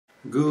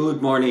Good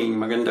morning,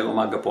 magandang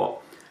umaga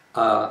po.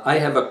 I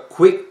have a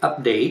quick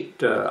update.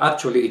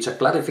 Actually, it's a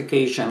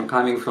clarification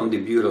coming from the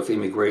Bureau of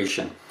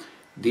Immigration.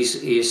 This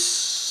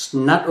is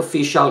not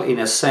official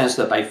in a sense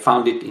that I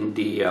found it in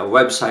the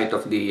website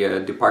of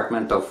the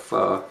Department of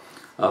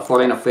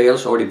Foreign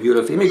Affairs or the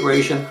Bureau of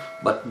Immigration,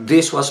 but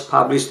this was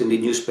published in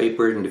the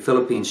newspaper in the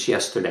Philippines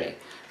yesterday.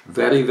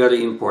 Very,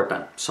 very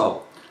important.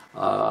 So,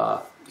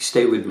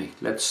 stay with me.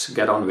 Let's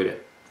get on with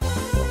it.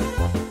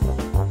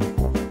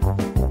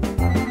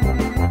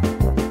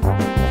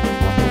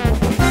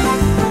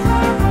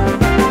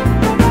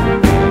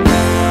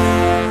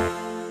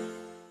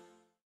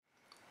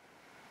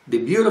 The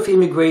Bureau of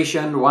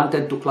Immigration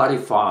wanted to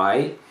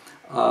clarify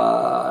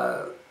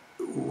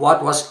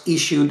what was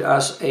issued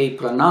as a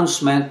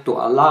pronouncement to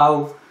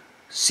allow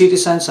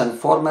citizens and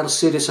former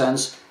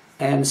citizens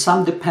and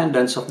some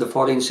dependents of the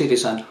foreign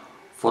citizen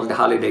for the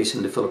holidays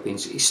in the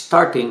Philippines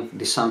starting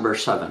December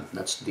 7th.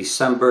 That's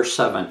December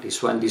 7th is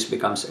when this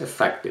becomes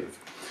effective.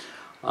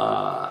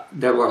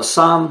 There were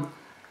some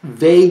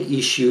vague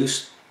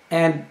issues,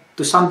 and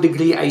to some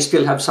degree I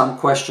still have some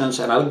questions,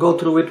 and I'll go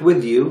through it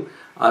with you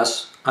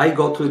as I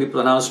go through the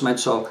pronouncement.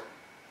 So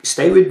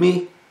stay with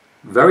me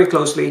very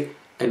closely,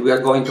 and we are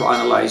going to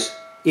analyze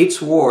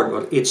each word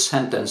or each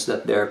sentence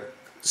that they're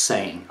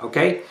saying.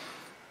 Okay?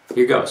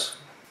 Here goes.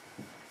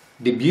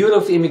 The Bureau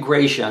of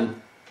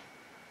Immigration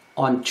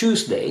on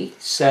Tuesday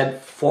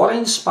said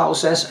foreign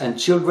spouses and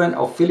children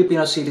of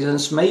Filipino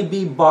citizens may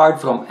be barred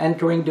from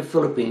entering the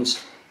Philippines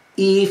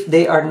if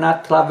they are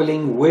not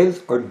traveling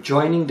with or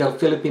joining their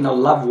Filipino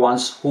loved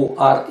ones who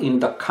are in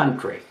the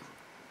country.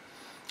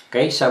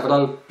 Okay,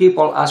 several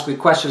people asked me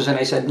questions and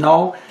I said,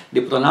 no,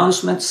 the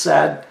pronouncement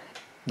said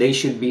they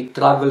should be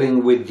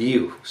traveling with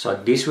you. So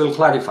this will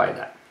clarify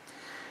that.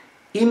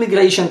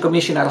 Immigration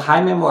Commissioner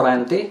Jaime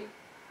Morante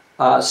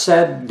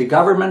said the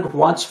government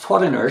wants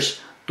foreigners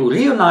to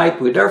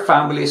reunite with their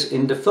families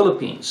in the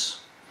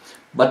Philippines.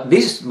 But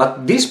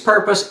this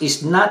purpose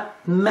is not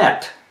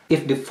met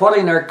if the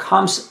foreigner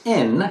comes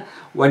in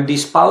when the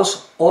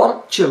spouse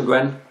or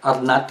children are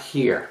not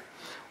here.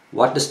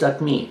 What does that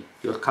mean?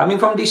 You're coming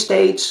from the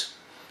States,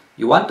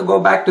 you want to go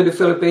back to the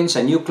Philippines,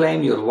 and you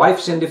claim your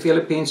wife's in the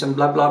Philippines and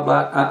blah, blah,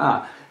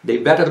 blah. They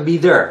better be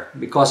there,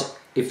 because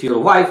if your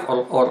wife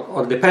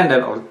or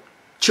dependent or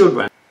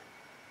children,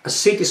 a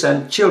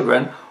citizen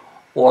children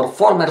or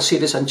former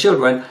citizen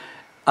children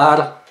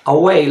are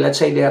away, let's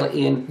say they're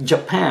in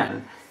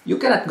Japan, you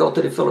cannot go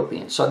to the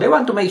Philippines. So they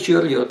want to make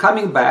sure you're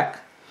coming back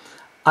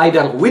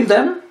either with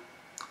them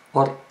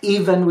or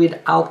even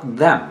without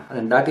them,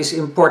 and that is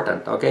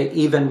important, okay?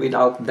 Even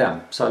without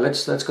them. So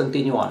let's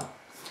continue on.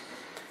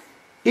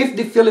 If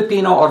the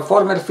Filipino or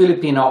former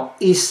Filipino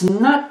is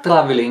not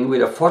traveling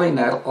with a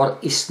foreigner or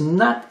is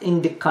not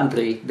in the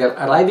country, their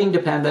arriving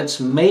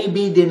dependents may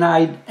be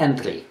denied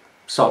entry.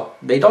 So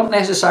they don't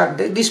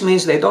necessarily, this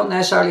means they don't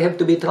necessarily have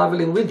to be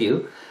traveling with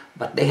you,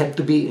 but they have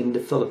to be in the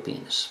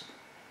Philippines.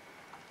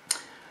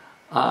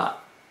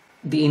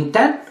 The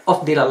intent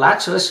of the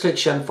relaxed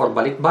restriction for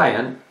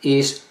balikbayan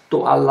is to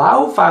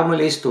allow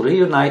families to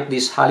reunite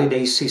this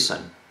holiday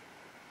season.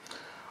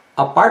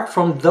 Apart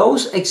from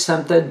those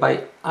exempted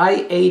by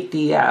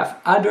IATF,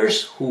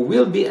 others who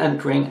will be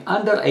entering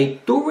under a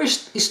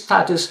tourist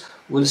status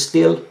will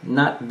still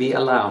not be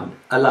allowed,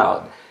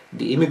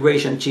 the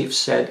immigration chief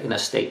said in a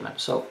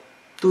statement. So,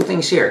 two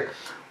things here.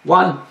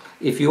 One,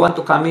 if you want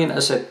to come in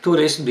as a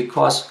tourist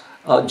because,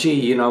 gee,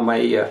 you know,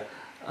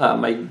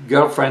 my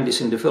girlfriend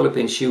is in the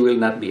Philippines, she will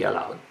not be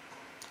allowed.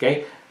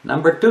 Okay?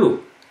 Number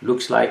two,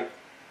 looks like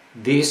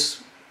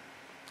this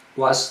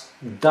was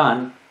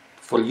done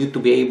for you to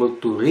be able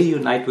to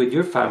reunite with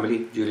your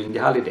family during the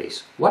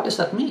holidays. What does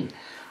that mean?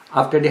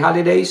 After the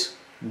holidays,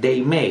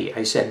 they may,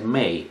 I said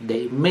may,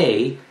 they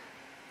may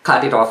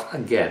cut it off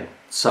again.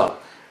 So,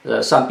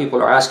 some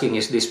people are asking,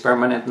 is this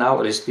permanent now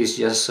or is this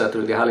just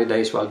through the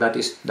holidays? Well, that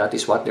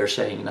is what they're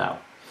saying now.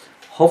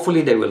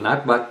 Hopefully they will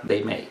not, but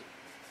they may.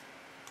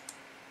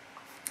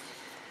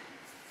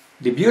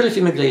 The Bureau of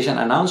Immigration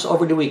announced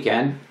over the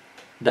weekend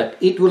that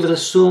it will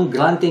resume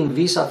granting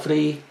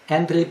visa-free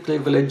entry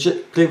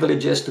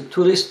privileges to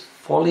tourists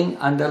falling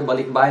under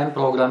Balikbayan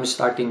program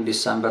starting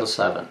December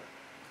 7.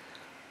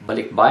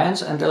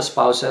 Balikbayans and their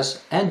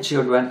spouses and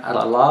children are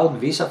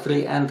allowed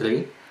visa-free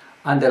entry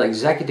under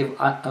Executive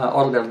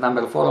Order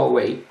number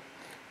 408,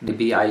 the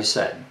BI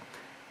said.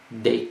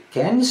 They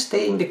can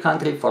stay in the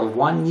country for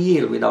 1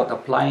 year without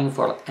applying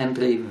for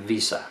entry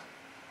visa.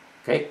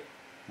 Okay?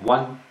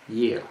 1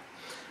 year.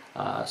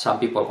 Some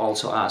people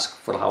also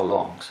ask for how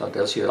long, so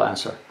there's your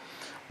answer.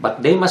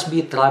 But they must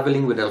be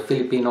traveling with their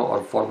Filipino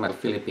or former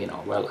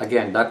Filipino. Well,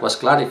 again, that was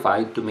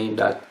clarified to mean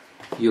that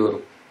your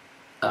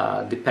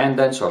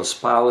dependents or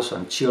spouse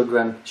and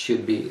children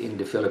should be in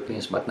the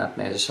Philippines but not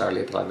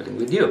necessarily traveling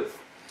with you.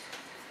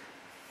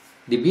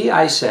 The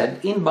BI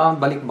said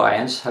inbound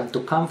balikbayans have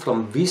to come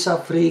from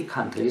visa-free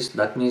countries.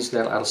 That means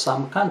there are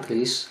some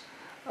countries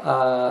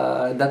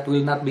that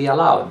will not be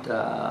allowed.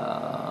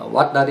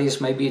 What that is,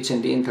 maybe it's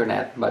in the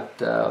internet, but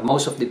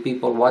most of the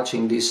people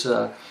watching this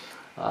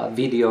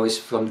video is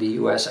from the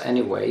US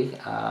anyway.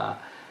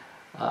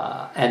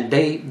 And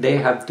they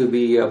have to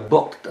be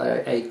booked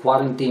a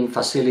quarantine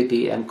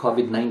facility and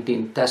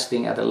COVID-19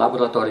 testing at a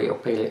laboratory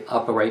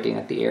operating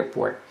at the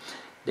airport.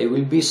 They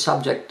will be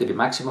subject to the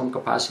maximum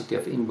capacity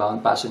of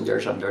inbound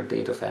passengers on their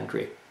date of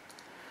entry.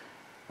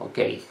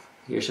 Okay,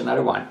 here's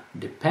another one.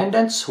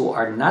 Dependents who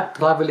are not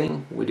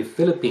traveling with a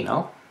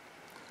Filipino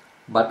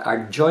but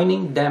are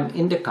joining them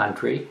in the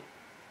country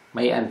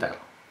may enter.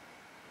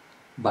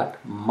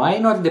 But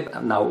minor,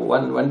 now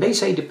when they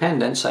say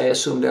dependents, I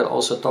assume they're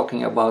also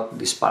talking about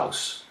the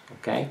spouse,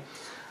 okay?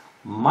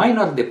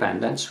 Minor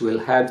dependents will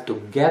have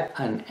to get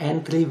an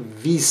entry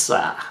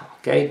visa,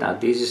 okay? Now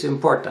this is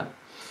important.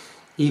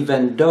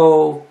 Even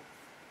though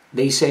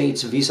they say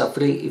it's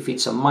visa-free, if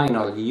it's a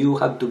minor, you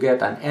have to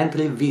get an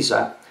entry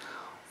visa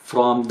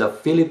from the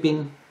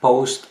Philippine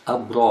Post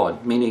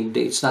abroad, meaning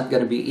it's not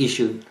going to be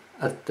issued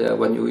at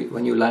when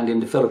you land in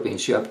the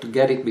Philippines. You have to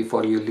get it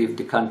before you leave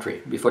the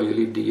country, before you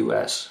leave the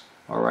US.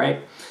 All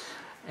right,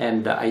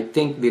 and I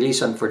think the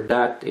reason for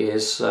that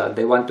is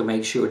they want to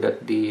make sure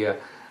that the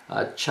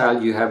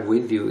child you have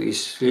with you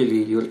is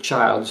really your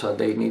child, so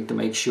they need to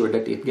make sure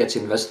that it gets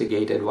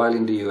investigated while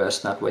in the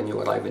US, not when you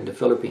arrive in the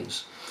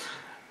Philippines.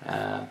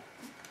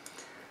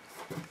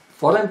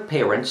 Foreign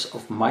parents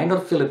of minor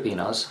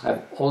Filipinos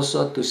have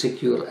also to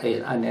secure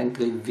an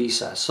entry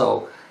visa.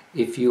 So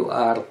if you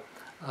are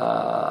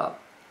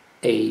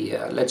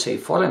let's say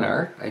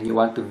foreigner and you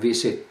want to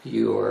visit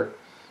your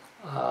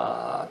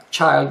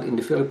child in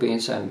the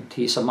Philippines and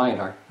he's a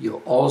minor,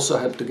 you also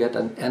have to get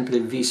an entry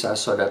visa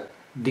so that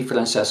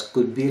differences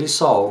could be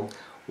resolved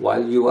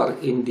while you are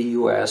in the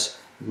US,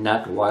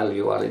 not while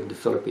you are in the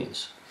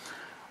Philippines.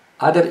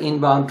 Other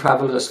inbound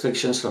travel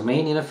restrictions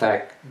remain in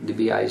effect, the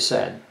BI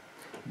said.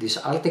 This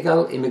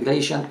article,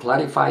 Immigration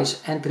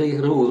Clarifies Entry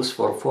Rules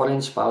for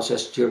Foreign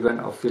Spouses, Children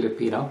of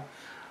Filipino,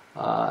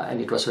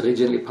 and it was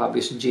originally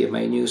published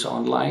GMA News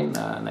Online,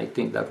 and I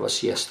think that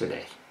was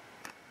yesterday.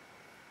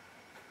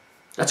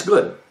 That's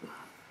good.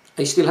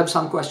 I still have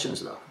some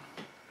questions though.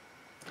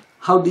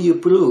 How do you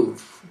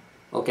prove,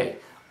 okay,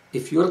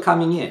 if you're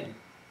coming in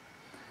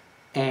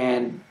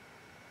and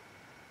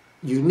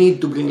you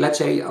need to bring, let's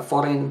say a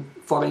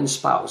foreign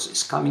spouse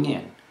is coming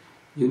in,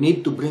 you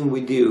need to bring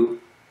with you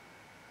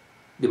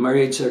the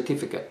marriage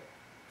certificate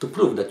to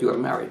prove that you are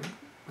married.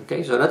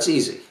 Okay, so that's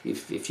easy.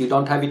 If you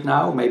don't have it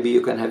now, maybe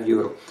you can have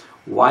your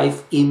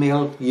wife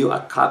email you a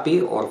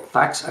copy or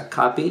fax a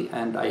copy,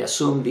 and I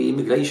assume the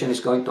immigration is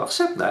going to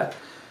accept that,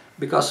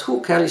 because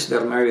who carries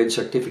their marriage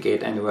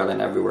certificate anywhere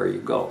and everywhere you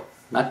go?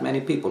 Not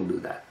many people do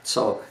that.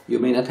 So you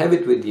may not have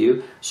it with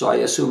you, so I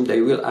assume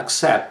they will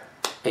accept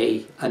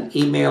an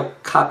email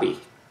copy,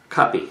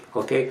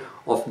 okay,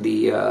 of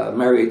the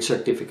marriage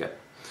certificate.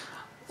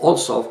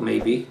 Also,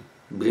 maybe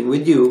bring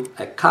with you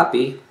a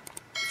copy.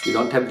 If you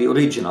don't have the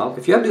original,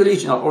 if you have the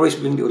original, always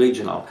bring the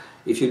original.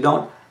 If you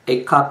don't,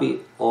 a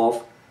copy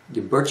of the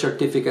birth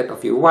certificate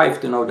of your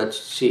wife to know that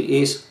she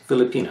is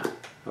Filipina,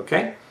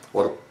 okay?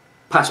 Or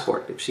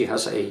passport, if she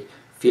has a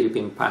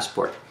Philippine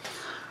passport.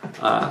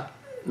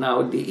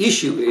 Now, the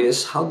issue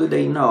is, how do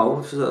they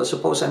know? So,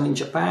 suppose I'm in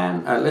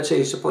Japan, let's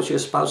say, suppose your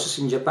spouse is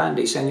in Japan,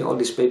 they send you all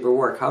this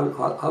paperwork.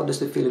 How does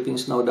the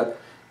Philippines know that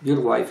your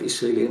wife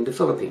is really in the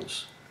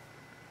Philippines?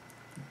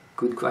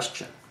 Good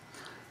question.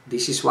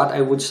 This is what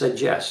I would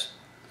suggest.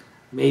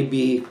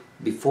 Maybe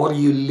before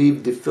you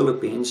leave the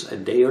Philippines, a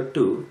day or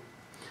two,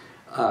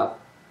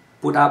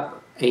 put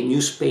up a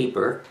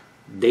newspaper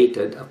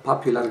dated, a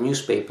popular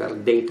newspaper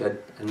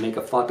dated, and make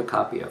a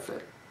photocopy of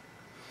it.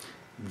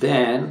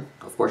 Then,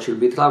 of course, you'll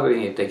be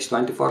traveling. It takes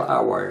 24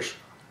 hours.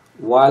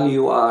 While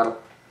you are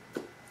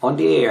on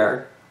the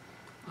air,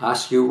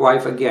 ask your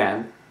wife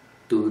again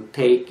to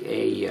take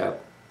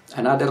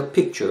another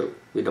picture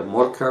with a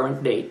more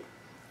current date,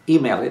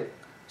 email it.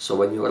 So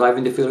when you arrive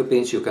in the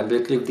Philippines, you can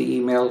retrieve the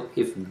email.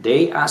 If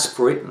they ask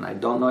for it, and I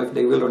don't know if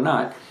they will or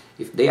not,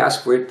 if they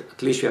ask for it,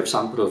 at least you have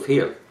some proof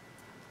here.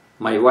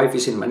 My wife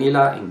is in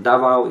Manila, in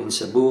Davao, in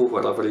Cebu,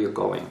 wherever you're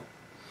going.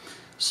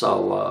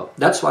 So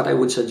that's what I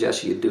would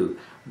suggest you do.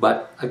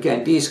 But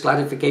again, this is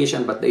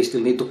clarification, but they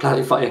still need to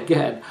clarify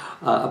again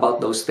about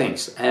those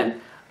things.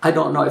 And I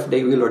don't know if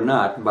they will or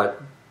not,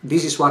 but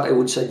this is what I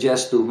would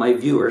suggest to my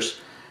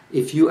viewers.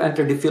 If you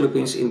enter the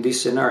Philippines in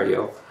this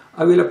scenario,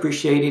 I will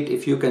appreciate it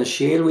if you can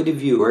share with the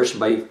viewers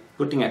by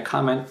putting a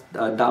comment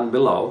down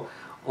below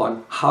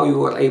on how you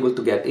were able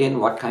to get in,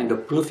 what kind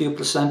of proof you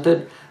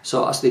presented.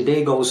 So as the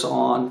day goes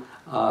on,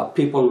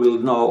 people will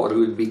know or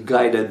will be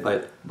guided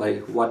by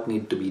what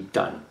need to be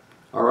done.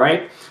 All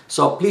right,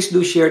 so please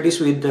do share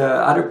this with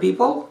other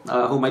people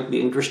who might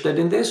be interested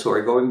in this, who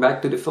are going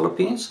back to the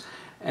Philippines.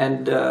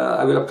 And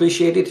I will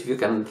appreciate it if you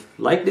can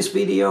like this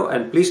video,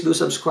 and please do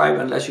subscribe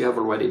unless you have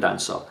already done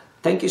so.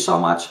 Thank you so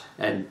much,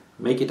 and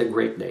make it a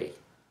great day.